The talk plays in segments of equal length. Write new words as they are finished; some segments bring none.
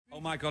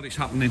Oh my God, it's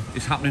happening.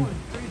 It's happening.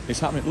 It's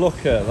happening.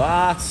 Look at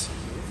that.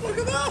 Look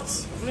at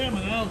that.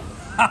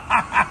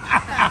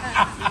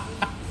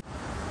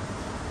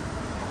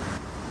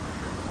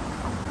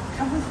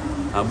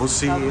 And we'll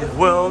see a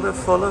world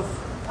full of...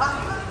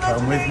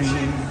 Come with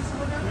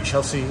me. We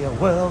shall see a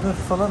world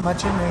full of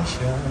imagination.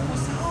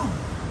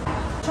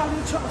 Charlie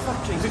and the Chocolate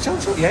Factory. Is it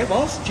Charlie? Yeah, it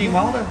was. Gene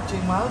Wilder.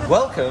 Gene Wilder.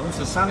 Welcome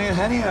to San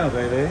Eugenio,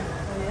 baby.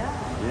 Oh,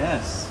 yeah?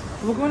 Yes.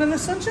 We're going in the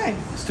sunshine.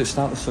 Let's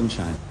start the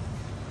sunshine.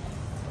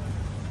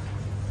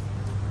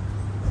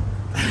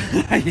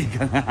 Like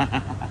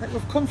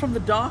we've come from the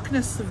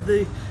darkness of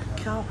the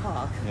car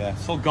park. Yeah,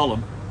 it's all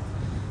Gollum.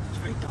 It's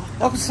very dark.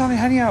 Welcome to San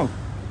Eugenio.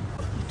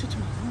 You're touching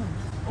my hand.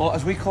 Or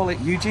as we call it,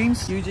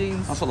 Eugene's.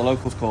 Eugene's. That's what the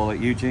locals call it,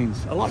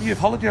 Eugene's. A lot of you have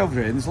holiday over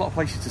here, and there's a lot of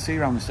places to see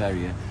around this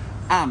area.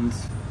 And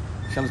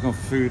Shelley's going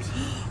for food.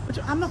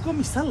 I'm not going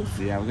myself.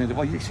 Yeah, we're going to do...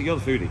 Well, you're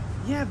the foodie.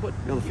 Yeah, but...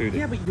 You're the foodie.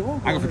 Yeah, but you're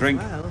going I go for drink.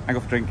 Well. I go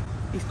for drink.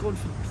 He's going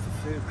for food.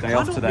 Day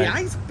off today. My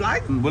eyes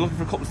blind. We're looking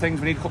for a couple of things.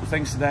 We need a couple of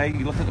things today.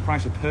 You're looking at the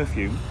price of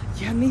perfume.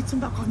 Yeah, I need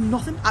some, but I've got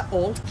nothing at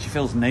all. She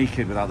feels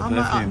naked without the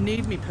perfume. I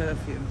need me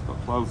perfume. She's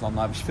got clothes on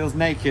there, but she feels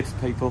naked,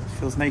 people. She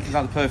feels naked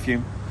without the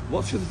perfume.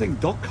 What's the other thing?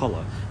 Dog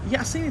collar? Yeah,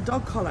 I seen a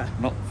dog collar.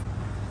 Not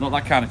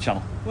that kind of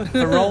channel.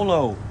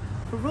 Barolo.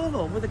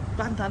 Barolo with a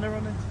bandana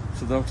on it.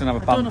 So the dog's going to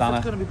have a I don't bandana. know if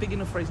it's going to be big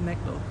enough for his neck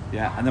though.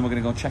 Yeah, and then we're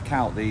going to go and check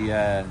out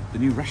the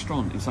new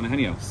restaurant in San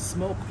Eugenio.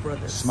 Smoke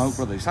Brothers. Smoke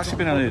Brothers. It's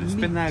actually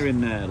been there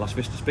in Las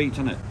Vistas Beach,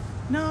 hasn't it?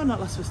 No, not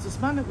Las Vistas,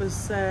 man. It was...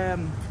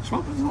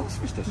 Smoke Brothers, not Las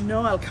Vistas?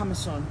 No, El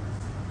Camisón.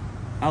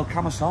 El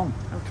Camisón?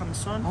 El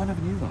Camisón. Oh, I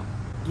never knew that.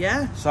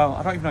 Yeah. So,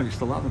 I don't even know if it's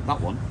still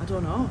that one. I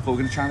don't know. But we're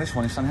going to try this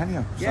one in San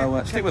Eugenio. Yeah,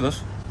 so, stick with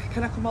us.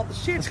 Can I come out the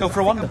shade? Let's go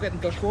for a wander. I'm getting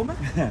glaucoma.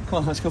 Yeah, come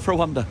on, let's go for a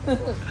wander.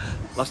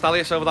 Las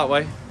Dalias over that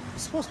way.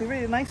 It's supposed to be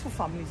really nice for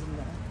families in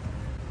there.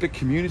 Big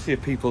community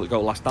of people that go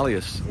to Las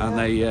Dalias, and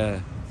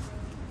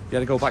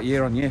they go back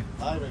year on year.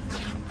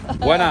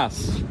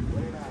 Buenas.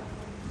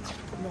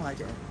 No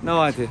idea. No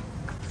idea.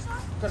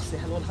 Got to say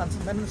hello to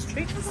handsome men in the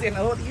street and say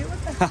hello to you.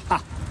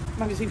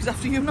 Magazine was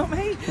after you, not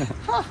me.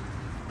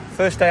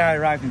 First day I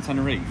arrived in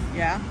Tenerife.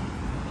 Yeah.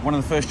 One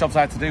of the first jobs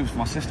I had to do for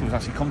my sister was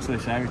actually come to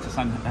this area, to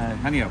San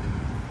Eugenio,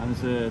 and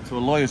to a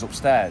lawyer's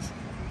upstairs.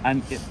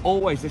 And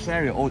this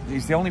area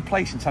is the only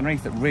place in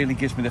Tenerife that really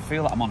gives me the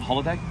feel that I'm on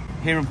holiday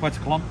here in Puerto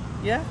Colón.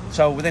 Yeah.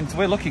 So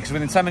we're lucky because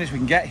within 10 minutes we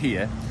can get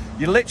here.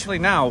 You're literally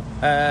now,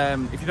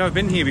 if you've never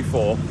been here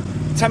before,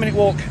 10-minute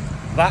walk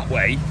that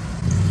way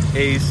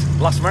is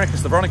Las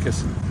Americas, the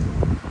Veronicas,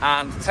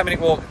 and 10-minute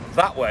walk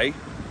that way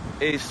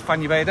is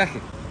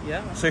Adeje.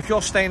 Yeah. So if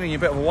you're staying and you're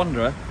a bit of a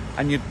wanderer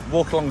and you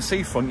walk along the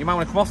seafront, you might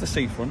want to come off the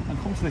seafront and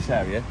come to this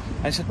area.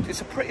 And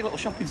it's a pretty little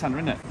shopping centre,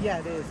 isn't it? Yeah,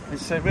 it is.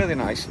 It's really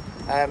nice.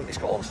 It's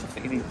got all the stuff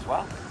that you need as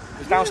well.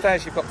 Because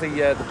downstairs you've got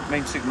the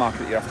main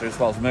supermarket that you're after as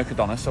well as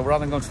Mercadona. So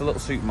rather than going to the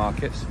little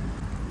supermarkets,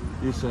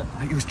 he was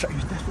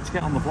desperate to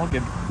get on the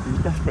vlogging. He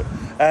was desperate.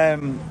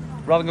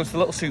 Rather than go to the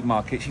little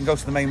supermarkets, you can go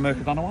to the main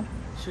Mercadona one.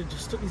 Should have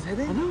just stuck his head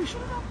in. I know, he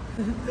should have.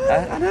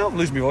 I know, I'm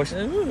losing my voice. So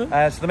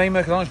the main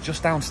Mercadona is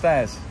just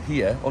downstairs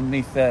here,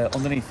 underneath here.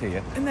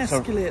 In the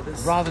escalators.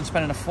 So rather than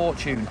spending a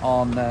fortune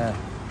on... They're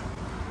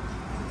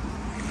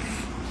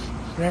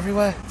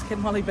everywhere. It's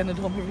getting Molly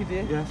Benidorm every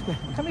day. Yeah,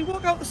 Can we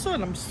walk out the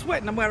sun? I'm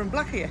sweating, I'm wearing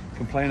black here.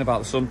 Complain about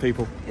the sun,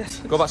 people. Yes.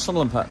 Go back to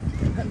Sunderland, Pat.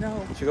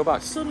 No. Should we go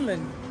back?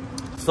 Sunderland.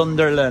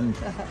 Sunderland.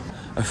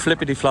 A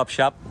flippity flop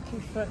shop. I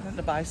keep threatening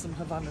to buy some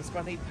Havanas,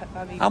 but I need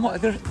How much?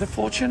 They're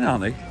fortune,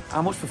 aren't they?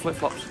 How much for flip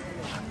flops?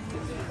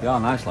 They are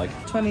nice, like.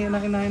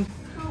 $28.99.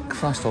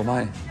 Christ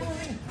almighty.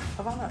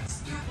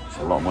 Havanas. It's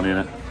a lot of money in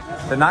it.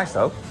 They're nice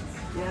though.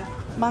 Yeah.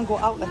 Mango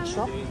outlet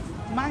shop.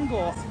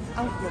 Mango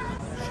outlet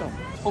shop.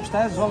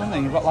 Upstairs as well, isn't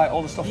there? You've got like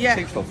all the stuff, Yeah.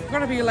 cheap stuff. It's got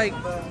to be like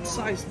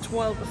size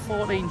 12 to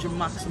 14 is your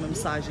maximum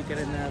size you get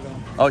in there though.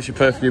 Oh, it's your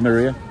perfume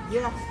area.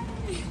 Yeah.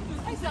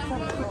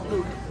 Have a quick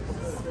look.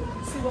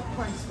 See what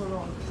price we're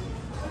on.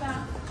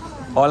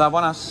 Hola,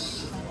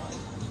 buenas.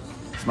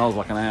 Smells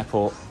like an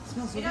airport.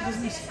 Smells good,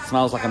 doesn't it?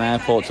 Smells like an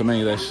airport to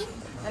me, this.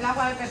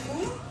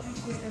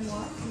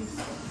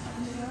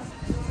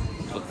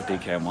 Look for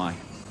DKNY.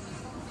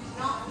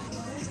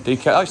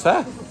 DK, oh, it's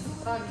there.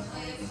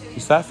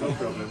 It's there for you. No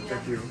problem,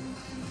 thank you.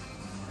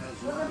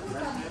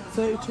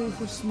 32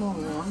 for a small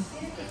one.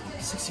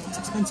 61's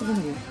expensive,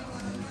 isn't it?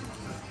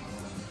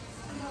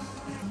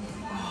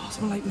 Oh,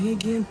 smell like me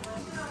again.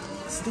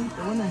 Stink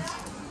though, isn't it?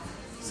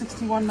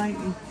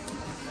 61.90.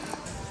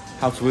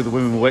 How to Woo the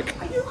Women Wick.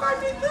 Are you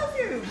guys in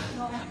perfume?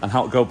 And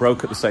how to go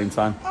broke at the same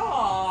time.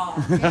 Oh.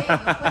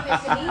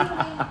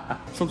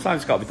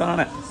 Sometimes it's got to be done,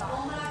 hasn't it?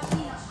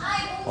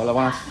 Hola,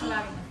 buenas.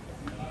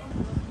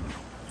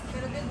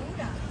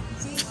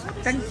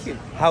 Thank you.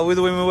 How Woo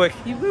the Women Wick.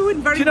 You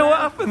ruined very Do you know well.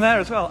 what happened there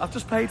as well? I've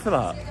just paid for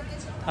that.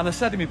 And I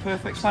said in my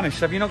perfect Spanish,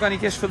 have you not got any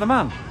gifts for the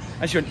man?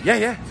 And she went,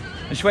 yeah.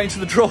 And she went into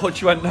the drawer and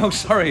she went, no,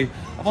 sorry,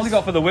 I've only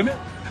got for the women.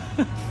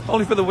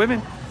 Only for the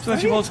women. So then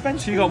she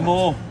went, she got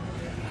more.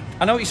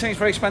 I know what you're saying, it's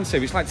very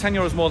expensive. It's like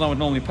 €10 more than I would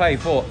normally pay,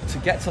 but to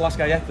get to Las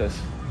Galletas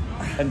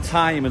and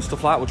time and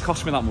stuff like that would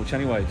cost me that much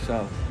anyway,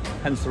 so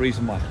hence the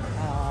reason why.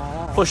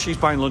 Plus, she's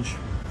buying lunch.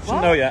 She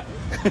doesn't know yet.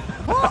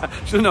 What?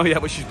 She doesn't know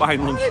yet, but she's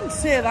buying I lunch. didn't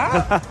say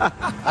that.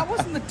 That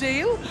wasn't the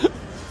deal.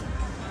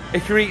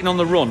 If you're eating on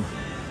the run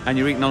and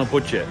you're eating on a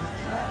budget,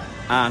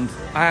 and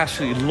I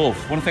actually love,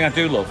 one thing I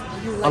do love,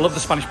 I love the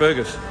Spanish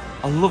burgers.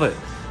 I love it.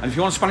 And if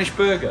you want a Spanish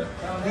burger,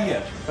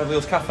 here, Beverly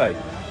Hills Cafe,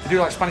 they do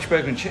like Spanish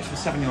burger and chips for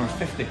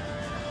 €7.50.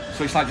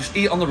 So it's like just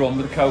eat on the run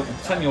with a Coke,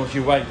 €10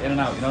 your way, in and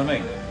out, you know what I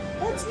mean?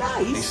 That's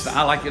nice.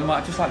 I like it,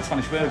 I just like the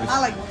Spanish burgers. I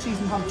like cheese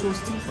and ham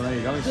toasties. Well, there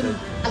you go, you see.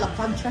 A la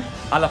plancha.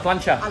 A la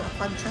plancha. A la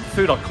plancha.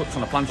 Food I cooked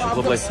on a plancha, Oh,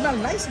 lovely. smell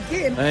nice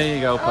again. There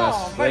you go, Pers.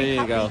 Oh, there very you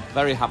happy. go.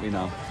 Very happy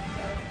now.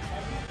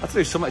 I have to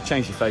do something to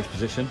change your face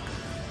position.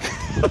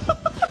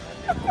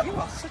 You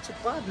are such a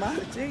bad man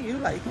today. You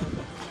like,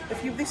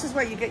 this is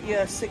where you get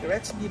your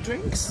cigarettes and your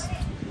drinks.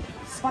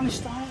 Spanish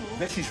style.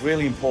 This is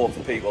really important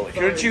for people. If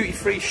you're a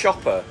duty-free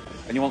shopper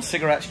and you want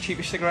cigarettes,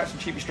 cheapest cigarettes and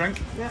cheapest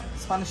drink, Yeah,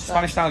 Spanish style.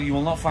 Spanish style, you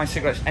will not find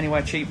cigarettes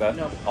anywhere cheaper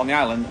on the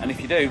island. And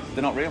if you do,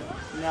 they're not real.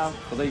 No.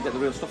 But there you get the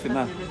real stuff in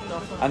there. Definitely ripped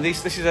off. And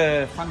this is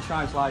a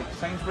franchise like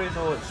Sainsbury's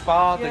or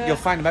Spar, that you'll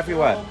find them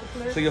everywhere.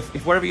 So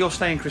if wherever you're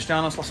staying,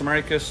 Cristianos, Las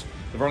Americas,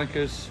 the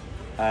Veronicas,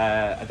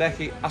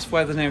 Adeje, ask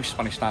where the nearest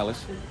Spanish style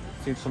is.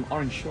 See some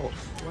orange shorts.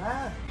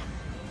 Wow.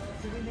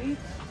 Do you need?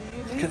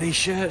 Look at these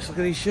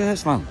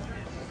shirts, man.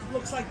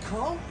 Looks like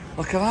coal.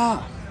 Look at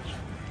that.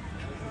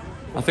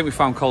 I think we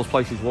found Cole's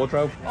Place's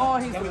wardrobe. Oh,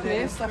 he's the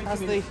place that has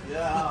the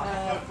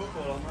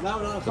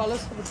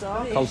collars for the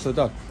dog. Cole's for the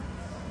dog.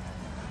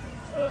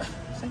 I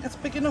think that's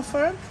big enough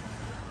for him.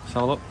 Let's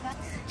have a look.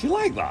 Do you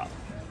like that?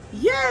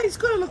 Yeah, he's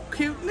got to look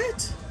cute in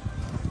it.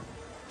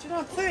 Do you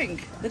not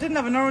think? They didn't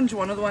have an orange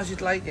one, otherwise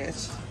you'd like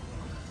it.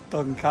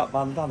 Dog and cat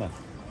bandana.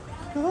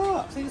 Look at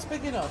that. Think it's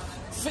big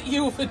enough? For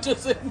you if it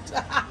doesn't.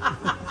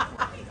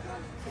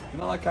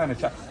 Not that kind of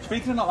channel.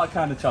 Speaking of not that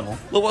kind of channel,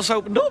 look what's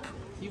opened up.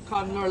 You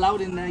can't, you're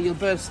allowed in there, you'll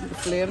burst into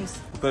flames.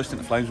 Burst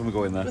into flames when we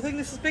go in Do you there. think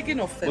this is big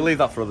enough then? We'll leave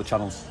that for other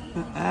channels.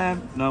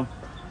 No.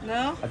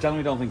 No? I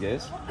genuinely don't think it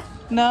is.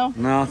 No?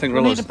 No, I think We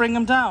we'll need to bring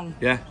them down.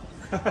 Yeah.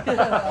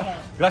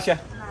 Gracias.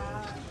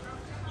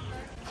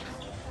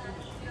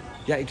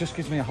 Yeah, it just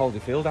gives me a holiday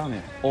feel down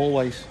here.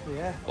 Always.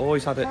 Yeah.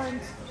 Always had it.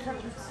 Current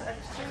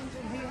exchange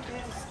in here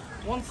is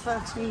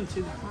 113 to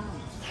the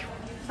pound.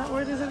 Is that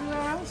where it is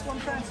everywhere else?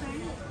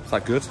 113? Is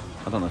that good?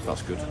 I don't know if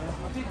that's good.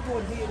 I did go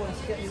in here once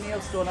to get my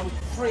nails done. I was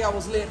 3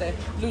 hours later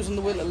losing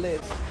the will to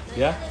live.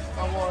 Yeah?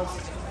 I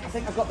was. I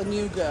think I got the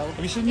new girl.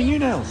 Have you seen your new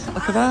nails?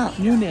 Look at that.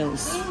 New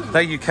nails.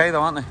 They're UK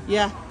though, aren't they?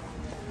 Yeah.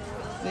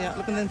 Yeah,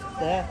 look at them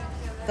there.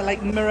 They're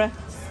like mirror.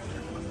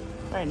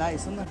 Very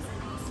nice, isn't it?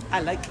 I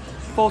like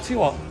 40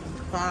 what?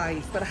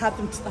 5, but I had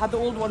the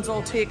old ones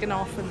all taken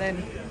off and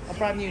then a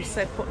brand new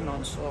set putting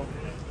on, so.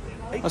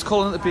 Let's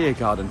call it the beer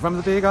garden. Remember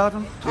the beer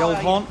garden? The old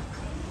yeah. haunt?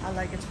 I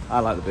like it.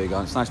 I like the beer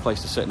garden. It's a nice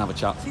place to sit and have a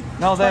chat.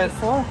 No, they're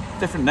 24.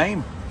 different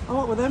name. Oh,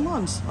 what were them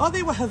ones? Oh,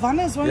 they were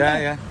Havanas, weren't Yeah,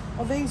 they? yeah.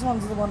 Oh, these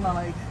ones are the one I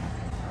like.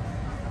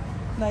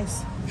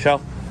 Nice.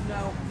 Shell.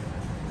 No.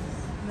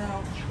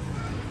 No.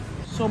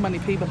 So many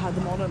people had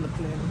them all on the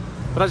plane.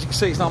 But as you can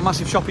see, it's not a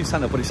massive shopping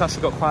centre, but it's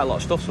actually got quite a lot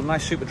of stuff. Some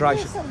nice super dry.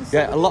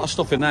 Yeah, a lot of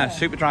stuff in there.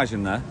 Super dry's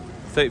in there.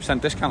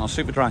 30% discount on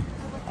super dry.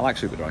 I like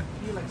super dry.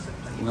 You like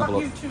something. We'll have a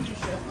look. You too,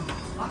 shirt.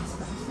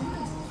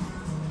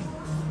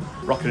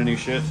 Rocking a new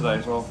shirt today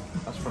as well.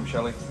 That's from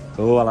Shelley.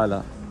 Oh, I like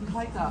that. You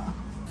like that?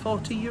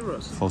 €40.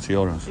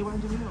 €40. You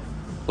want to do it?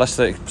 Less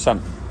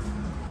 30%.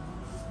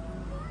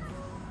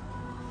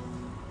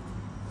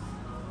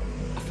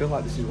 I feel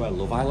like this is where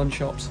Love Island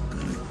shops.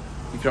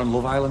 If you're on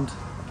Love Island.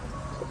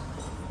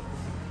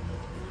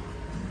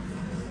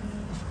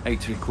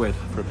 80 quid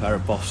for a pair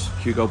of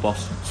Hugo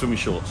Boss swimming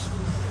shorts.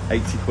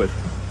 80 quid.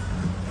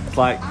 It's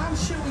like, I'm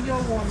sure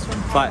your ones from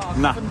like, Primark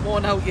nah. haven't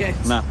worn out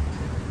yet. nah.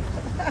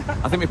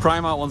 I think my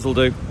Primark ones will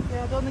do.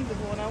 Yeah, I don't think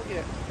they've worn out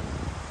yet.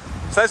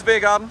 So there's the beer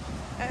garden,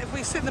 If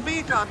we sit in the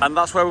beer garden, and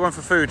that's where we're going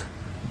for food.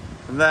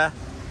 From there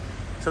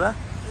to there.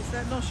 is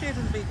there no shade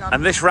in the beer garden?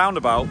 And this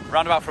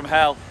roundabout from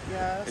hell,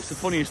 Yes. it's the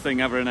funniest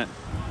thing ever, isn't it?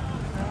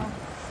 No.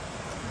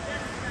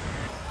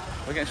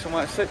 We're getting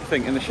somewhere to sit, you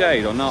think, in the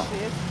shade or not?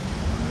 Shade.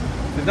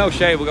 If there's no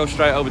shade, we'll go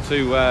straight over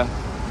to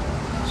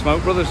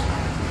Smoke Brothers.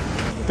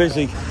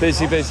 Busy.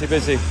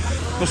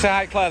 We'll say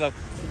hi, Claire, though.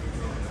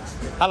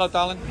 Hello,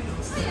 darling.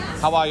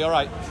 How are you? All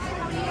right?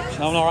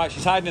 No, I'm all right.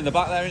 She's hiding in the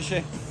back there, isn't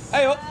she?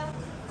 Hey, up.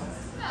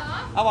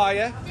 How are you?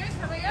 Good,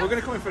 how are you? We're going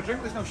to come in for a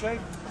drink. There's no shade.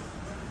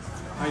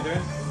 How you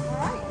doing?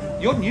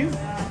 Alright. You're new.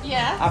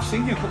 Yeah. I've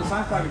seen you a couple of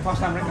times driving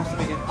past. I'm nice to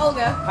meet you.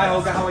 Olga. Hi,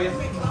 Olga. How are you?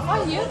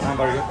 How are you? I'm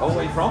very good. Oh, where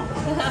are you from?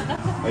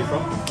 Where are you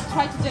from?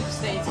 Try to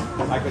demonstrate.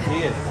 I could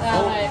hear.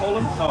 Hi.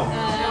 Poland? No.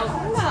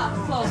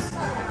 No, close.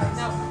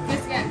 No,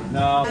 this again.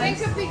 No. Think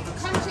of the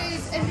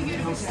countries in the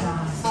universe.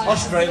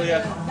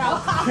 Australia.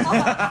 No.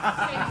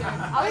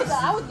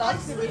 I would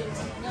love to be.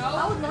 No.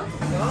 I would love to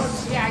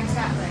be. Yeah,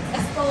 exactly.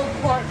 A small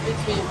port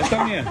between.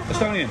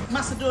 Estonia.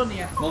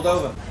 Macedonia.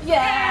 Moldova.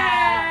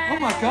 Yeah. Oh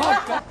my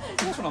God.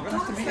 This one, I'm going to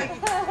have to meet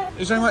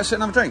you. Is there anywhere to sit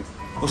and have a drink?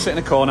 We'll sit in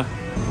a corner.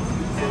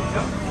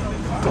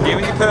 You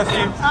and your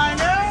perfume. I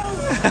know.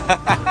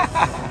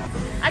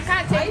 I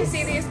can't Take the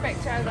serious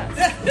picture.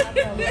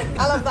 That's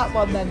I'll have that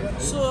one then.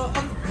 So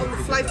on the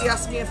flight, he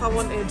asked me if I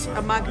wanted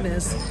a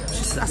Magnus.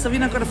 I said, have you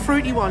not got a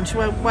fruity one? She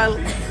went, well,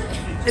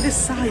 it is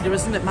cider,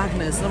 isn't it,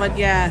 Magnus? And I went,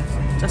 yeah.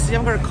 I said, you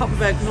haven't got a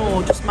Koppenberg?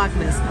 No, just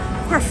Magnus.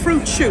 I've got a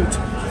fruit shoot.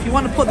 If you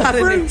want to put that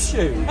in Fruit it.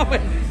 shoot? I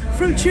went,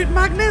 fruit shoot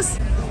Magnus?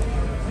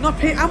 Not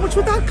pay. How much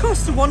would that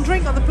cost for one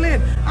drink on the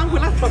plane? And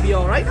well, that's probably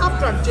all right. I've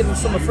drank gin and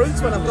summer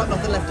fruits when I've got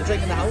nothing left to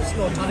drink in the house,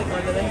 no tonic or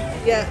anything.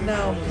 Yeah,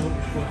 no.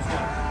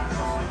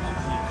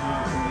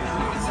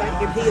 So I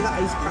can hear that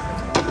ice crack.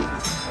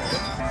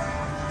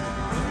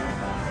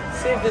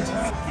 Saved it.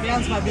 My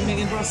hands might be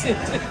making, but I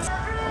saved it.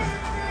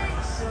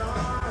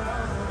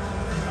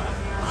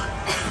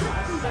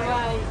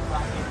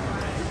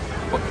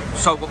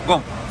 So, go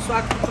on. So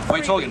I got What are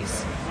you talking? a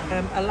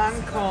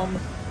Lancome.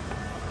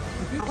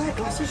 I wear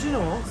glasses, you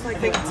know. It's like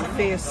a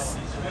face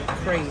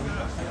cream.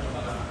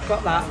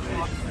 Got that.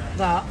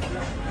 That.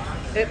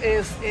 It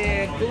is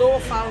a glow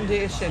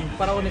foundation,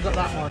 but I only got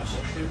that much.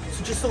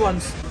 So just the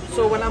once.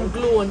 So when I'm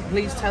glowing,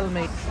 please tell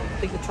me. I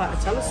think they're trying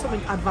to tell us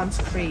something.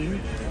 Advanced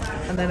cream.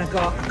 And then I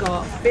got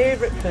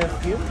favourite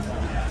perfume.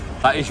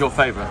 That is your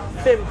favourite?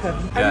 Favourite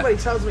perfume. Yeah. Everybody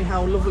tells me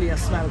how lovely I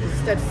smell because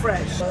it's dead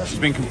fresh. She's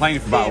been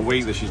complaining for about a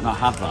week that she's not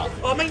had that.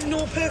 Oh, I mean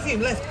no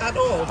perfume left at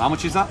all. How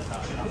much is that?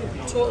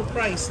 Total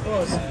price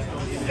was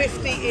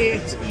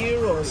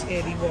 €58.81.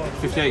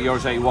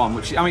 €58.81,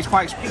 which, I mean, it's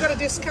quite... You got a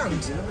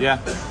discount? Yeah.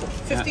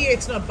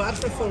 58's not bad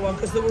for a full one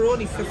because there were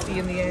only 50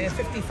 in the air,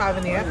 55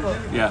 in the airport.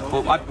 Yeah,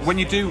 but when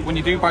you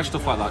do buy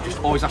stuff like that, just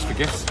always ask for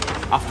gifts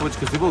afterwards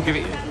because they will give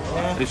it you.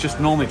 Yeah. It's just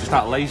normally just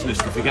out of laziness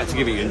to forget to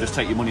give it you and just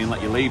take your money and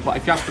let you leave. But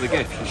if you ask for the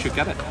gift, you should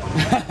get it.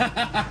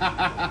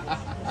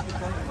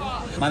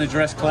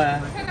 Manageress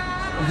Claire.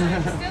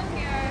 still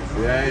here.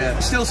 Yeah.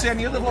 Still see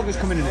any other vloggers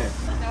coming in here?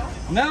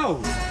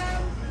 No.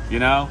 You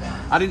know,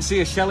 I didn't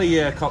see a Shelley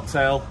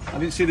cocktail. I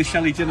didn't see the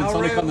Shelley gin and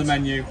tonic on the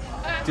menu. Do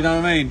you know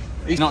what I mean?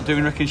 He's not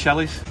doing Rick and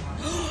Shelley's.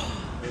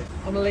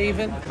 I'm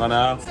leaving. I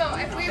know. So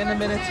if we In were a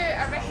minute. to do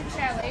a Rick and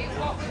Shelley,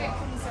 what would it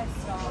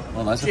consist of?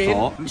 Well, that's a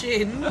thought.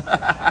 Gin.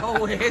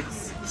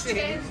 Always.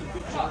 Gin.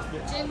 What?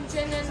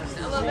 Gin and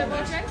a little bit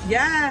more gin?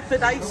 Yeah,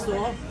 but ice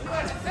though.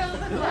 We'd fill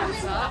the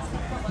glass up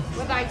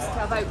with ice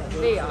to about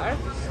there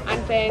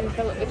and then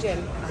fill it with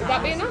gin. Would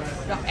that be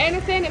enough? Yeah.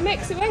 Anything to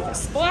mix it with? A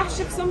splash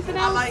of something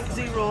else? I like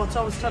zero. It's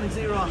always turning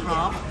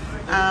 0.5.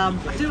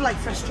 I do like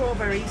fresh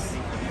strawberries.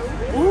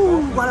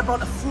 Ooh, what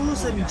about a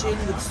frozen gin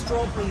with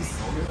strawberries?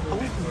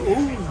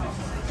 Ooh,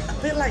 a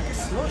bit like a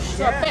slush.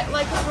 So a bit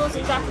like a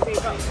frozen daiquiri,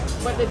 but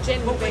with the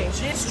gin base.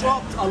 Gin,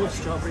 I love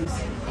strawberries.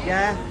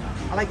 Yeah,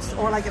 I like,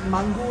 or like a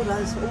mango.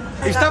 That's,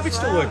 Is David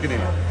still working here?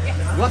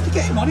 We'll have to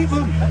get him on it,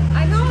 Mum.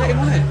 I know. Get him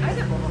on it. I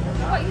don't know.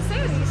 What are you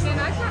saying? Are you saying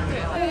I can't do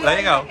it? There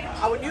you go.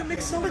 Our new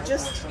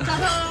mixologist.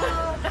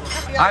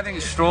 I think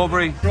it's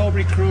strawberry.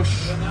 Strawberry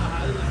crush. Gin and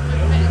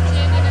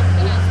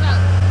everything else. Well,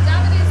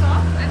 David is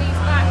off and he's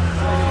back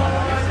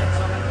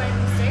on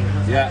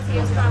Wednesday. Yeah. He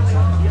has family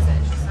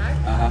visits just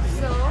now.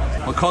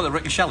 So, We'll call it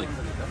Rick and Shelley.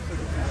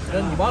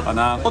 Then you want? I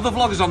know. Other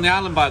vloggers on the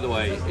island, by the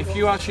way, if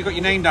you actually got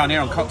your name down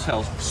here on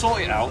cocktails,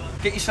 sort it out,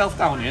 get yourself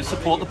down here,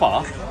 support the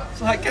bar.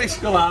 It's like, get it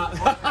still out.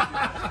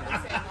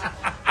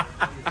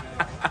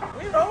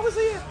 We're always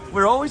here.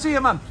 We're always here,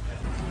 man.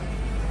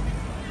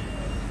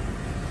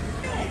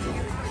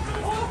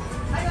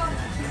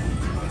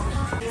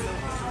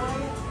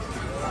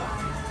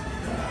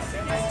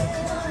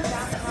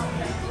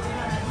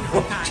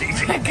 Oh,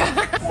 Jesus.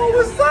 What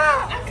was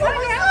that?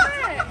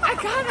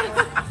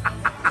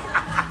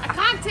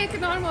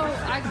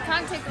 I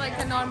can't take like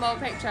a normal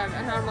picture,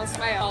 a normal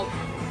smile.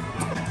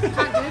 I can't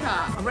do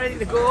that. I'm ready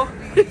to go.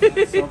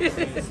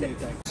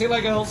 See you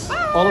later, girls.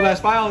 All the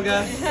best. Bye,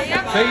 Olga. See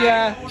ya. See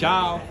ya.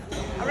 Ciao.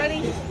 I'm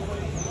ready.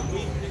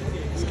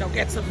 Let's go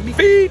get some meat.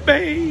 Feed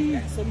me.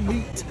 Get some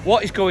meat.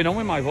 What is going on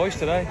with my voice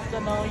today? I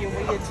don't know, you're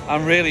weird.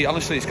 I'm really,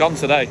 honestly, it's gone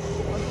today.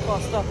 Oh,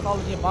 stop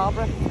calling you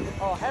Barbara.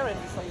 Oh, Heron.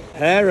 So you...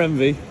 Hair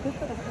envy.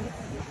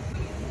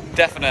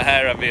 Definite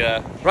hair envy,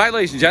 yeah. Right,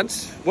 ladies and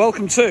gents,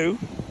 welcome to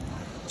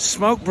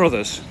Smoke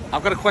Brothers.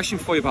 I've got a question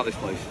for you about this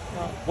place.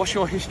 What's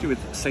your history with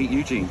St.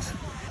 Eugene's?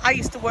 I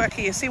used to work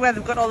here. See where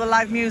they've got all the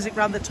live music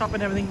around the top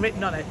and everything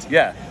written on it?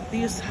 Yeah. They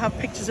used to have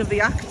pictures of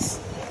the acts.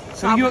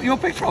 So your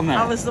picture on there?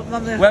 I was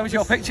on the... Where was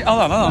your picture? Hold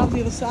on, hold On on.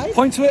 the other side.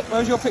 Point to it.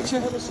 Where's your picture?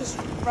 It was just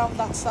round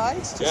that side,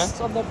 just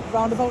Yeah. on the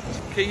roundabout.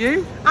 Look at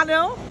you. I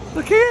know.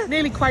 Look here.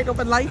 Nearly quite up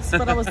in lights,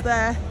 but I was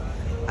there.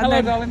 And Hello,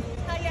 then, darling.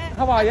 Hiya.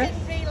 How are you? I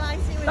didn't realise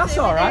you were That's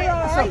doing all right. it.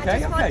 That's I okay, just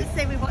okay. wanted to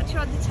say we watch you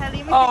on the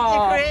telly. We Oh, think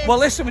you're great. well,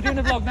 listen, we're doing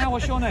a vlog now.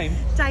 What's your name?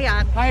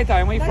 Diane. Hi,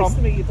 Diane. Where are you nice to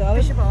from? meet you,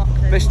 darling. Bishop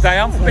Auckland. This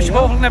Diane from Bishop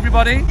Auckland,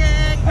 everybody.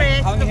 Yeah,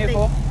 great. How long are you here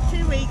lovely. for?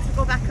 2 weeks. We'll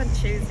go back on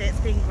Tuesday. It's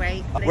been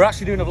great. We're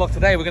actually doing a vlog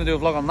today. We're going to do a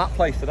vlog on that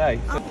place today.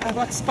 I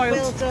got spoiled.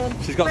 Well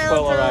done. She's got well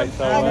spoiled, all done. right.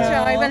 So,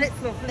 Enjoy. Well,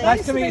 it's lovely.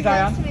 nice to meet you,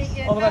 Diane. Nice to meet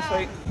you. All the best,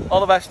 sweet. All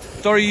the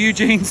best. Dory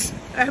Eugene's.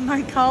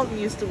 Mike Carlton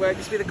used to work,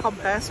 used to be the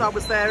compere, so I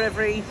was there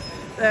every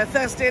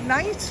Thursday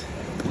night.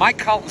 Mike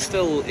Carlton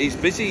still is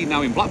busy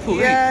now in Blackpool.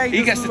 Yeah, isn't he?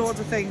 he does gets loads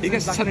of things He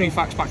gets in the Tenerife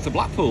facts back to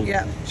Blackpool.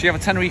 Yeah. So you have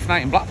a Tenerife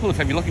night in Blackpool if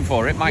you're looking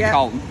for it. Mike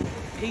Carlton.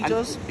 He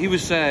does. He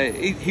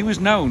was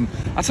known.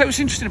 I'd say what's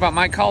interesting about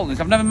Mike Carlton is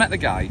I've never met the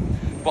guy,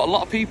 but a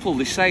lot of people,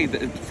 they say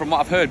that, from what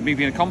I've heard, me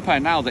being a compere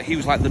now, that he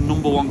was like the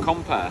 #1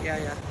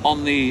 compere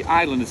on the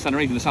island of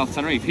Tenerife, in the south of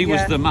Tenerife. He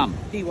was the man.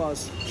 He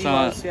was. He So,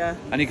 was, yeah.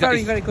 and he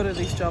very, very good at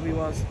his job, he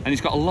was. And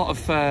he's got a lot of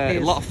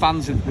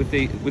fans with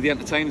the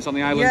entertainers on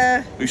the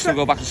island who still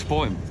go back and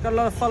support him. He's got a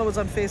lot of followers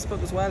on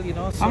Facebook as well, you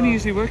know. So. How many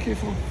years did he work here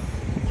for?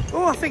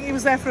 Oh, I think he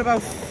was there for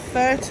about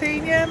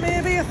 13 years,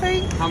 maybe, I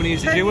think. How many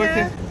years did you work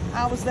here?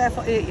 I was there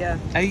for 8 years.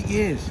 8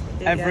 years?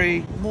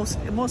 Most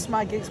of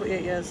my gigs were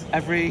 8 years.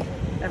 Every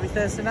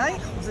Thursday night.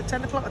 Was it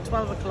 10 o'clock or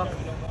 12 o'clock?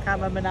 Can't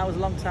remember now, it was a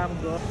long time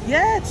ago.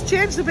 Yeah, it's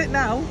changed a bit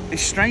now.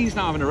 It's strange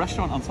now having a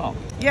restaurant on top.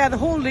 Yeah, the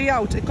whole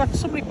layout,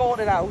 somebody bought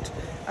it out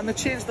and they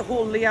changed the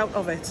whole layout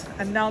of it.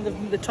 And now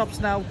the tops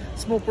now,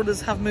 Smoke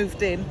Brothers have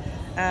moved in.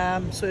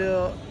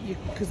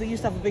 Because they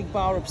used to have a big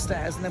bar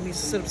upstairs and then we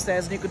used to sit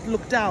upstairs and you could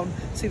look down,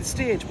 see the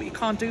stage, but you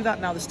can't do that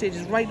now. The stage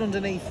is right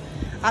underneath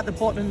at the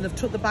bottom and they've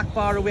took the back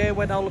bar away,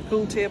 went all the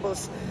pool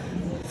tables.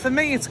 For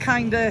me, it's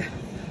kind of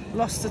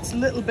lost its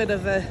little bit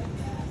of a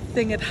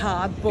thing at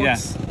heart, but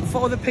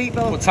for other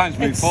people... But times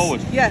move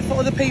forward. Yeah, for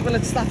other people,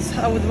 that's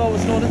how they've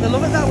always known it. They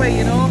love it that way,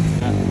 you know?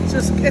 Yeah.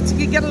 So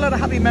you get a lot of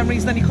happy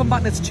memories, then you come back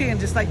and it's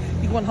changed. It's like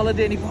you go on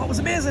holiday and you go, oh, it was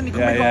amazing. You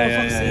come back,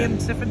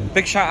 it's different.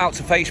 Big shout out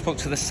to Facebook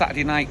to the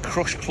Saturday Night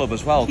Crush Club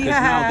as well, because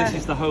now this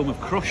is the home of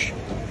Crush.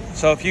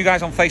 So if you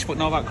guys on Facebook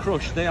know about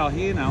Crush, they are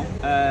here now.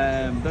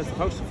 There's the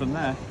poster from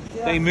there.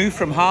 Yeah. They moved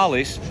from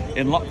Harley's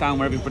in lockdown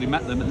where everybody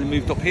met them and they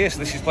moved up here, so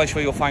this is a place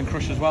where you'll find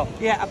Crush as well.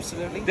 Yeah,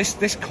 absolutely.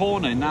 This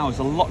corner now, there's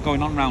a lot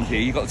going on around here.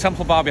 You've got the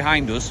Temple Bar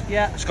behind us,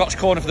 yeah. Scotch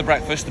Corner for the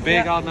breakfast, the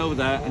beer garden over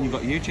there, and you've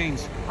got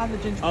Eugene's. And the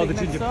Ginger Pig. Oh, the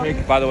Ginger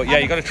Pig, by the way. Yeah,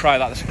 you've got to try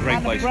that, that's a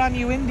great place. And a brand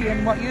new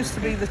Indian, what used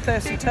to be the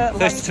Thirsty Turtle.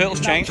 Thirsty Turtle's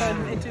changed.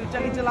 Into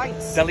Deli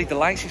Delights. Deli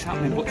Delights is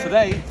happening, but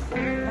today...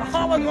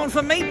 Oh, we're going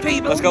for meat,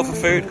 people. Let's go for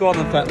food. Go on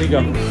then, Pet, we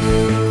go.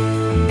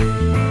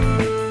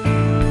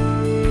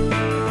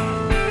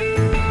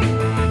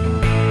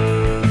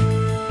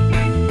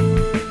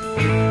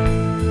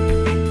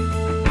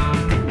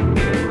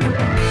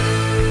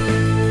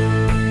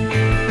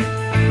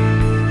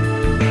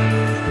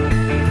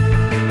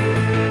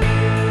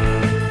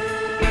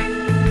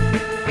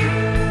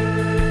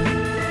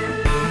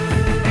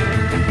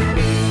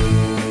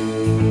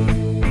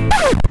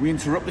 We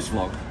interrupt this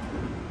vlog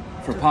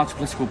for a party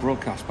political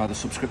broadcast by the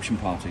subscription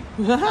party.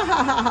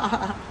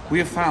 We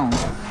have found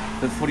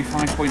that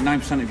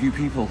 45.9% of you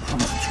people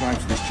haven't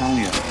subscribed to this channel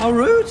yet. How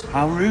rude!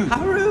 How rude!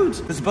 How rude!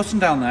 There's a button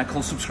down there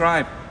called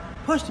subscribe.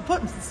 Push the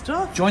buttons and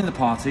stuff. Join the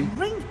party.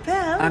 Ring the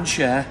bell. And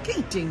share. Get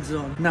your dings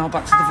on. Now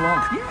back to the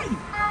vlog. Yay!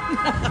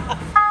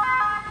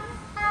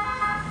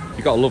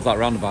 You gotta love that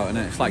roundabout,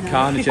 innit? It's like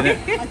carnage, innit?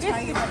 I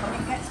tell you what, when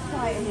it gets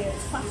quiet here,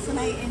 it's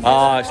fascinating.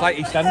 Oh, it's like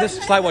EastEnders.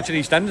 It's like watching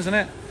EastEnders, isn't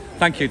it?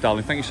 Thank you,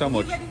 darling. Thank you so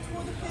much.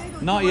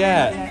 Not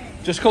yet.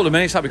 Just a couple of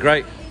minutes, that'd be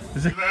great.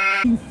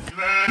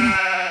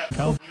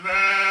 Cowboy.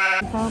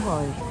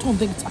 I don't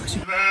think it's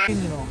actually you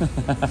know.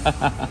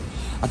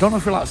 I don't know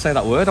if we're allowed to say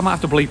that word. I might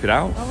have to bleep it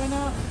out. Are we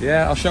not?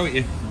 Yeah, I'll show it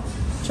you.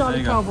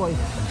 Charlie Cowboy.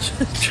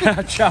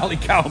 Charlie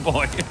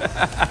Cowboy.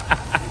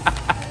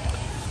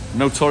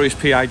 Notorious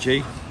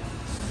PIG.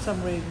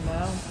 I'm reading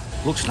now.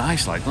 Looks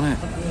nice, like, doesn't it?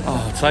 Oh,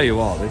 I'll tell you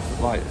what, this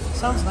like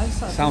sounds nice.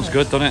 That, sounds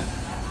good, doesn't it?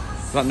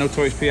 Is that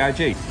Notorious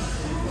PIG?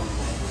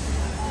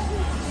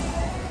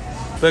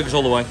 Burgers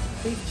all the way.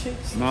 Beef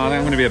cheeks. No, I think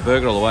I'm going to be a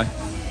burger all the way.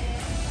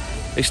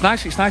 It's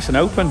nice and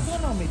open. I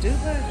don't normally do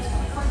burgers.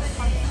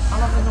 I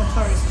love the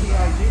Notorious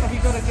PIG. Have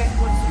you got to get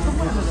ones to come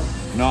with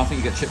them? No, I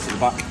think you get chips at the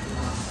back.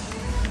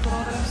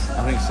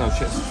 I think so,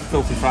 chips,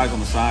 filthy fries on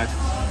the side.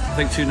 I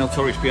think 2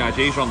 Notorious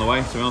PIGs are on the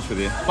way, to be honest with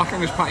you. Black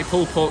Angus patty,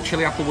 pulled pork,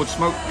 chili applewood,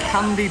 smoked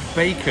candied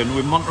bacon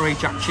with Monterey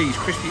Jack cheese,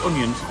 crispy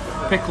onions,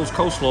 pickles,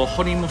 coleslaw,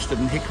 honey mustard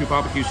and hickory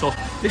barbecue sauce.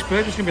 This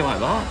burger's going to be like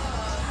that.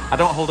 I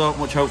don't hold out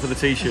much hope for the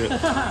t-shirt.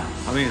 I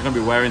think it's going to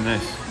be wearing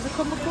this. Does it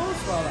come with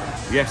coleslaw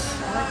there? Yes.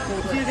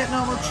 If you get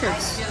normal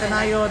chips, then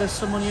I order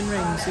some onion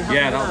rings.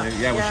 Yeah, that'll do.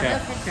 Yeah, we'll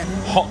share. Okay.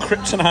 Hot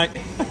kryptonite.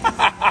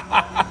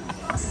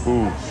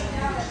 Ooh.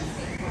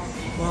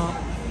 What?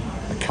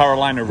 A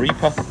Carolina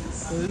Reaper.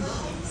 Ooh.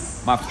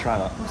 Might have to try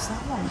that. What's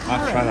that one? Might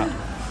have to try that.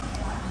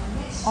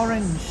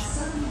 Orange.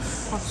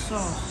 Hot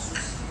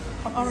sauce.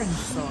 Hot orange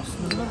sauce.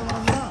 And another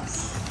one of that.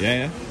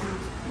 Yeah.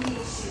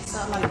 Is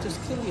that like just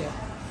kill you?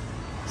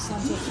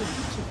 Sounds like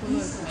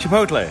Chipotle.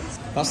 Chipotle.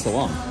 That's the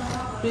one.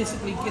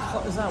 Basically get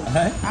hot as out.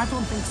 Hey? I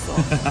don't think so.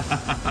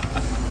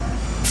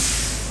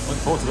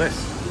 Looking forward to this.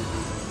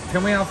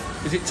 Can we have,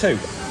 is it 2?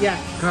 Yeah.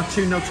 Can I have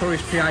 2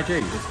 Notorious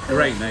PIGs?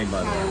 Great name,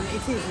 by the way.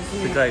 It is,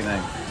 It's a great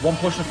name. 1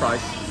 portion of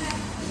fries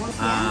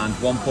and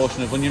 1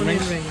 portion of onion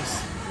rings.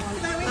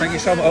 Thank you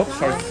so much. Oh,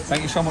 sorry.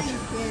 Thank you so much.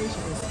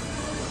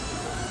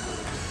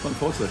 Looking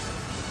forward to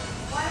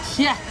this.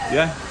 Yeah.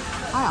 Yeah?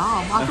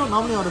 I am. I don't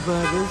normally order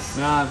burgers.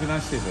 Nah, it'd be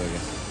nice to see a burger.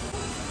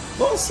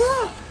 What's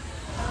that?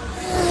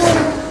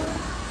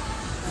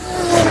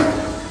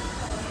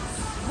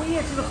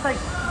 it looked like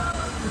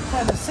the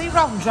Tennessee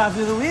round drive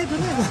the other way,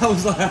 didn't it? I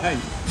was like,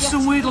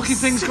 some weird looking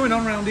things going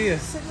on around here.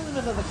 Sitting in the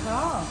middle of the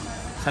car.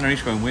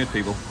 Tenerife's going weird,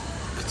 people.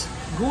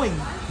 Going.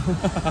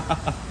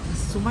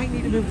 So we might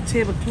need to move the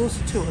table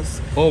closer to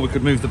us. Or we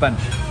could move the bench.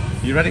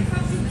 You ready?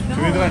 Should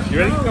we move the bench? You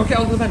ready? No. Go get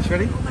onto the bench,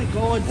 ready? Oh my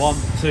god. 1,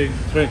 2,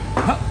 3.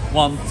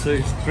 1,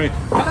 2, 3.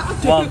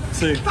 1,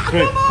 2, 3.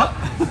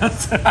 You're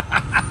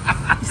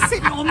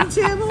sitting on the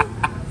table.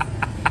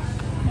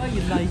 Oh,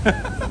 you like.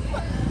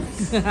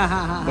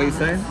 What are you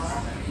saying?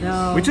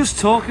 No. We're just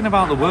talking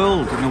about the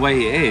world and the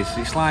way it is.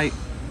 It's like,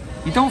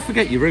 you don't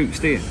forget your roots,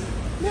 do you?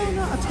 No,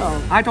 not at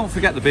all. I don't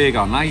forget the beer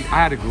garden. I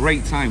had a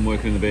great time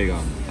working in the beer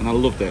garden and I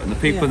loved it. And the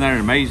people in there are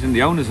amazing.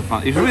 The owners are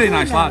fun. He's a really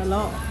nice lad.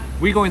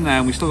 We go in there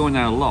and we still go in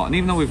there a lot. And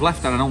even though we've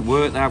left there and I don't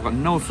work there, I've got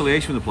no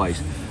affiliation with the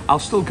place, I'll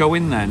still go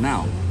in there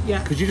now.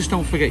 Yeah. Because you just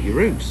don't forget your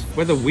roots.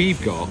 Whether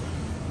we've got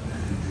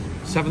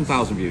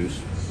 7,000 views,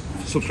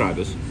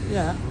 subscribers,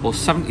 Yeah. or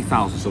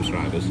 70,000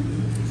 subscribers,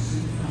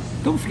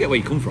 don't forget where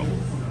you come from.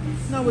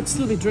 No, we'd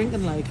still be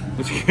drinking like.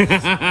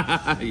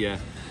 Yeah.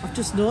 I've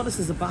just noticed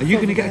there's a bath. Are you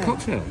going to over get a there.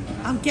 cocktail?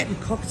 I'm getting a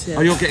cocktail.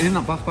 Oh, you're getting in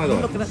that bath, by the I'm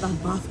way? looking at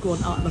that bath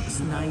going, oh, it looks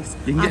nice.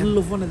 You can I'd get-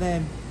 love one of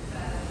them.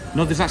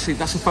 No, there's actually,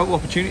 that's a photo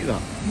opportunity,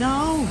 that.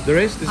 No. There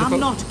is? There's a I'm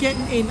photo- not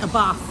getting in a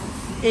bath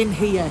in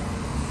here,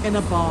 in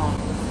a bar,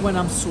 when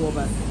I'm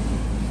sober.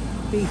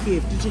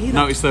 Behave. Did you hear that?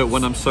 No, it's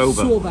when I'm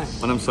sober. Sober.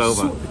 When I'm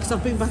sober. Because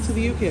I've been back to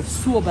the UK.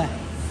 Sober.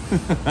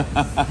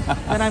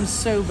 When I'm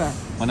sober.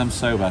 When I'm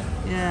sober.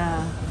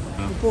 Yeah.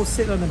 We both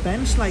sit on a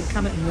bench like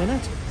can it and win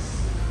it.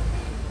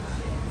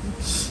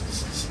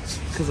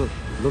 Because I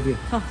love you.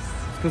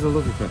 It's because I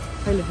love you, Chris.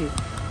 I love you.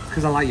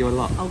 Because I like you a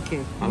lot.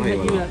 Okay. I like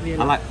you a You lot. like me a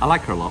lot. I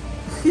like her a lot.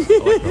 I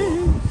like her a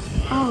lot.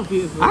 Oh,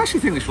 beautiful. I actually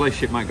think this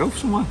relationship might go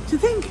somewhere. Do you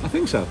think? I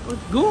think so.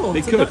 Go.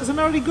 It could. Has it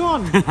already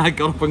gone? I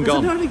got up and Has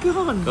it gone. already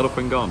gone? Got up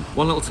and gone.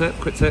 One little tip,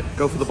 quick tip,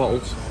 go for the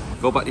bottles.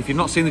 Go back. If you've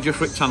not seen the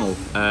Just Rick channel,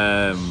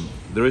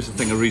 there is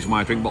a reason why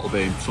I drink bottle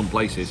beer in some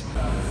places.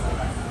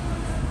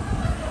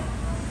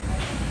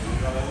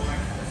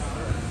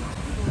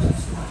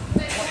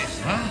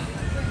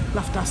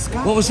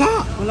 Laftasca. What was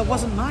that? Well, it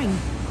wasn't mine.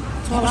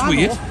 That was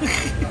weird.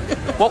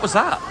 What was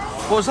that?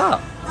 What was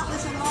that? That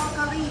was a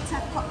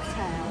margarita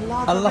cocktail.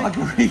 A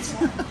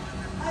lagerita.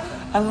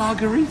 A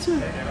lagerita.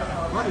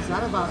 What is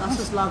that about? That's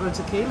just lager and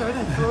tequila,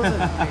 isn't it?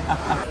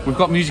 Frozen. We've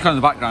got music on in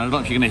the background. I don't know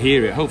if you're going to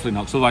hear it. Hopefully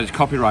not, because otherwise it's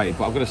copyrighted.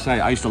 But I've got to say,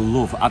 I used to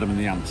love Adam and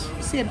the Ants.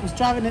 See, I was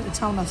driving into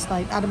town last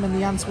night. Adam and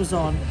the Ants was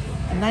on.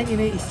 In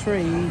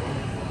 1983,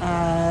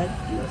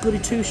 Goody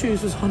Two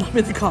Shoes was on. I'm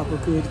in the car,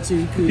 but Goody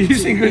Two. You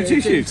sing Goody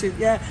Two Shoes?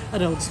 Yeah, I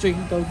don't drink,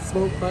 don't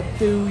smoke, but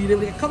do. You know,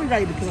 get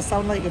copyrighted because I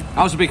sound like a.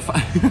 I was a big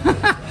fan.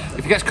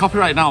 If it gets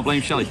copyrighted now, I'll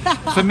blame Shelley.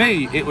 For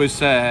me, it was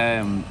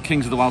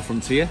Kings of the Wild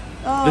Frontier.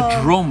 The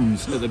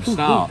drums at the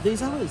start.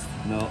 These hours.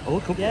 No. Oh,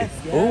 look up. Yes,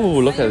 yes. Oh,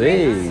 look at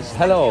these.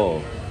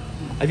 Hello.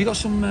 Have you got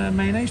some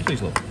mayonnaise,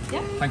 please, love?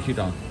 Yeah. Thank you,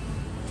 Don.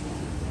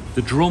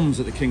 The drums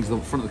at the Kings of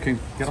the front of the Kings.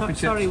 Get off your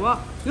chips. Sorry, what?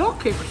 You're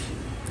kidding.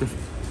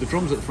 The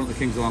drums at the front of the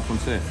Kings of the Wild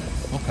Frontier.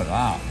 Look at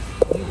that.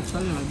 I'll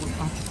tell you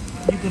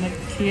what, you're going to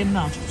cane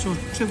that, so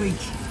 2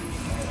 each.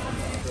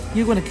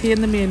 You're going to cane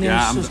the mayonnaise,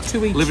 Yeah, so it's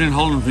 2 each. living in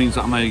Holland means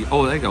that I may.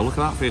 Oh, there you go. Look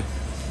at that for you.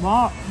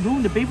 What?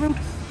 No, the beetroot.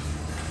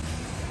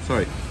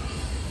 Sorry.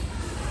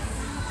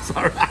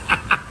 Sorry.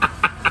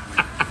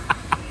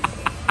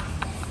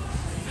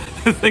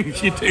 The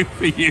things you do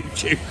for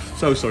YouTube.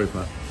 So sorry for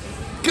that.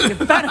 You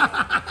better.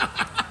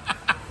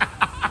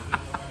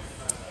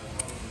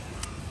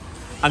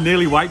 I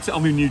nearly wiped it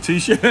on my new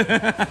t-shirt.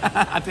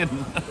 I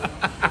didn't.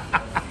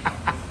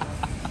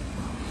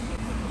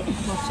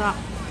 What's that?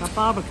 That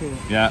barbecue.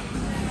 Yeah.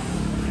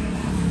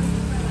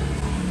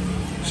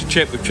 It's a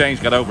chip with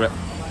change, get over it.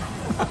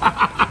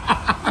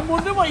 I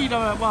wonder what you do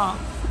at what?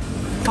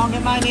 Can't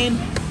get mine in.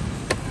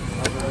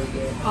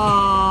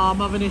 Oh, I'm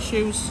having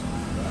issues.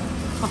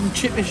 Having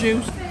chip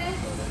issues.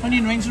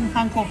 Onion rings and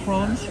panko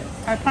prawns.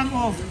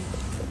 Panko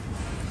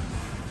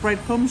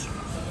breadcrumbs.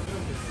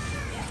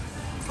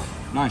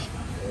 Nice.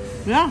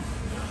 Yeah.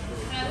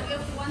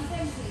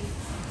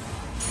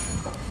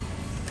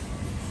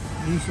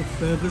 These are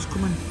burgers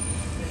coming.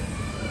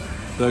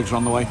 Burgers are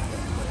on the way.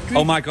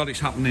 Oh my God, it's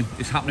happening.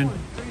 It's happening.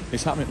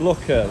 It's happening.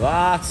 Look at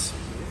that.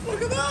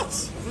 Look at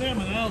that.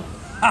 Blimey hell.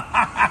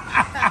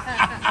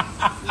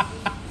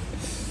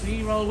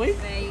 Roll week.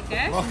 There you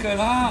go. Look at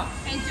that.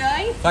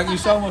 Enjoy. Thank you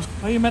so much.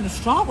 Are you meant to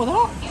start with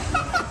that?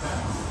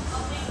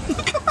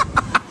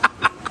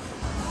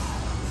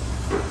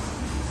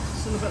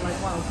 Still a bit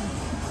like wow.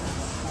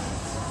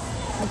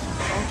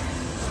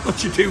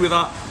 What you do with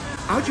that?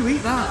 How'd you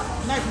eat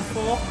that? Knife and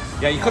fork.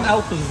 Yeah, you couldn't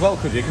help us as well,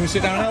 could you? Can you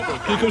sit down and help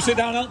me? Can you come sit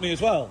down and help me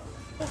as well?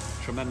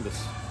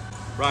 Tremendous.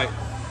 Right.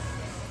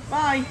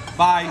 Bye.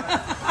 Bye.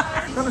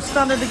 I'm going to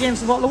stand it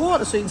against a bottle of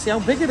water so you can see how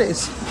big it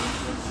is.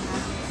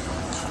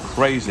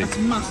 Crazy. It's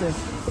massive.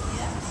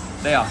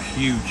 They are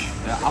huge.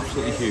 They're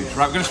absolutely huge.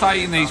 Right, we're going to start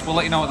eating these. We'll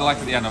let you know what they're like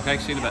at the end, okay?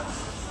 See you in a bit.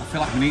 I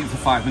feel like I've been eating for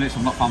 5 minutes.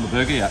 I've not found the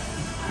burger yet.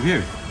 Have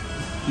you?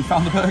 You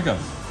found the burger?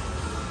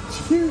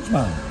 It's huge,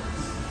 man.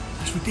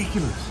 It's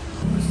ridiculous.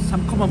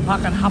 I'm coming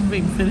back and haven't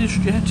been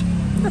finished yet.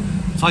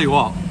 Tell you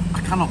what, I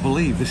cannot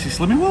believe this is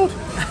Slimming World.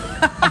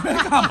 I really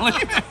can't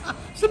believe it.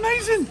 It's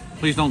amazing.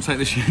 Please don't take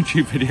this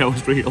YouTube video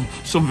as real.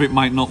 Some of it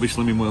might not be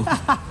Slimming World.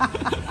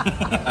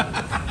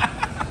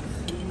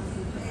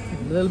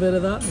 A little bit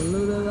of that, a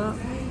little bit of that.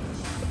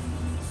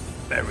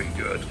 Very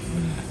good.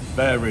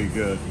 Very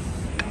good.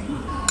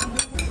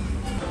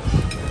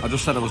 I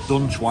just said I was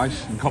done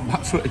twice and come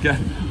back to it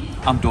again.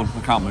 I'm done. I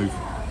can't move.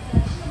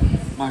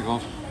 My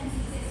God.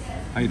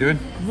 How you doing?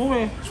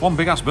 More. It's one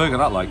big ass burger,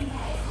 that, like.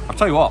 I'll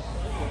tell you what.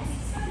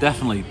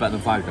 Definitely better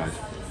than Five Guys.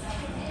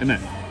 Isn't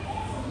it?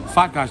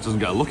 Five Guys doesn't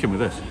get a look in with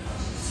this.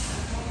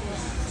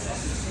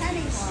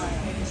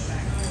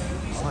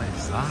 What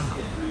is that?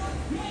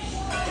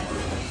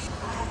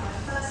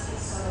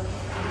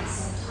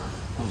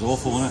 That was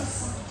awful, wasn't it?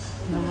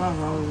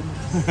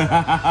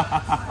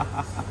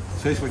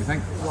 Seriously, what do you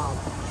think? Wow.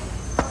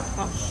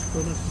 That's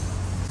stunning.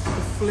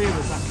 The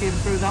flavours that came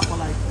through that were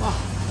like, wow.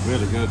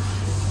 Really good.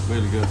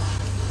 Really good.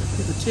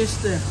 The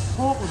taste the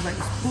pork was like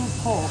this pulled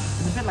pork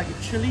and a bit like a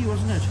chili,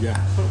 wasn't it? Yeah.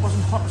 But it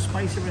wasn't hot or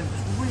spicy or anything.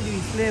 It was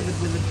really flavoured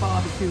with the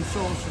barbecue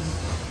sauce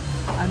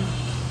and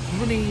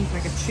runny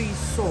like a cheese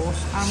sauce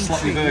and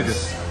Sloppy cheese.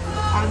 burgers.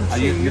 And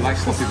cheese. You like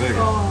sloppy burgers?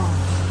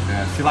 Oh,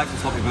 Yeah, she likes the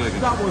sloppy burger.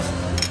 that was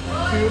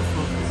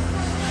beautiful.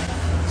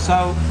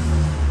 So,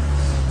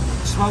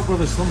 Smoke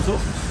Brothers, thumbs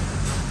up.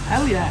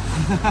 Hell yeah.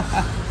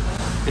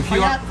 If If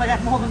I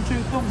had more than 2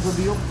 thumbs, I'd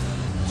be up.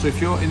 So if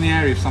you're in the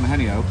area of San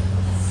Eugenio,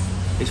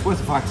 it's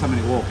worth a 5-10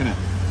 minute walk, isn't it?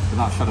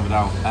 Without a shadow of a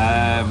doubt.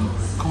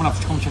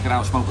 Come check it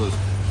out, Smoke Brothers.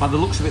 By the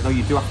looks of it though,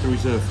 you do have to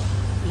reserve.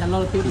 Yeah, a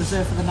lot of people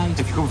reserve for the night.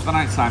 If you come for the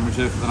night time,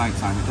 reserve for the night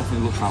time. It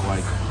definitely looks that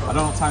way. I don't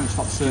know what time it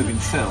stops serving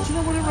still. Do you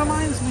know what it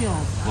reminds me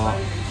of? But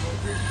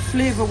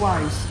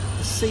Flavour-wise,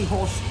 the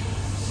seahorse.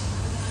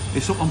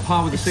 it's up on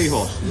par with the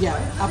seahorse. Yeah,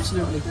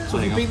 absolutely. So There if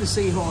you you've go. been to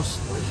Seahorse,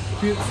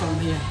 beautiful in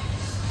here.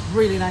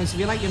 Really nice. If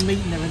you like your meat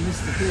in there, and this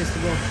is the place to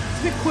go. It's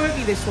a bit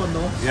quirky, this one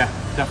though. Yeah,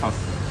 definitely.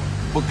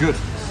 But good.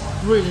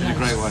 Really In nice. a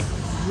great way.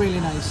 Really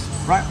nice.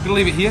 Right, gonna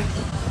leave it here.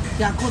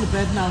 Yeah, I'm going to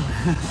bed now.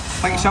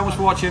 Thank you so much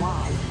for watching.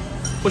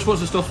 Push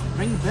buttons and stuff.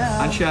 Ring the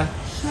bell. And share.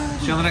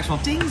 See you on the next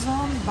one. Ding's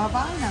on.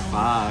 Bye-bye now.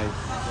 Bye.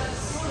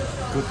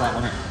 Good that,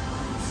 wasn't it?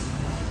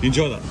 You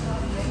enjoy that?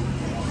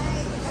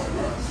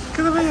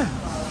 Get over here.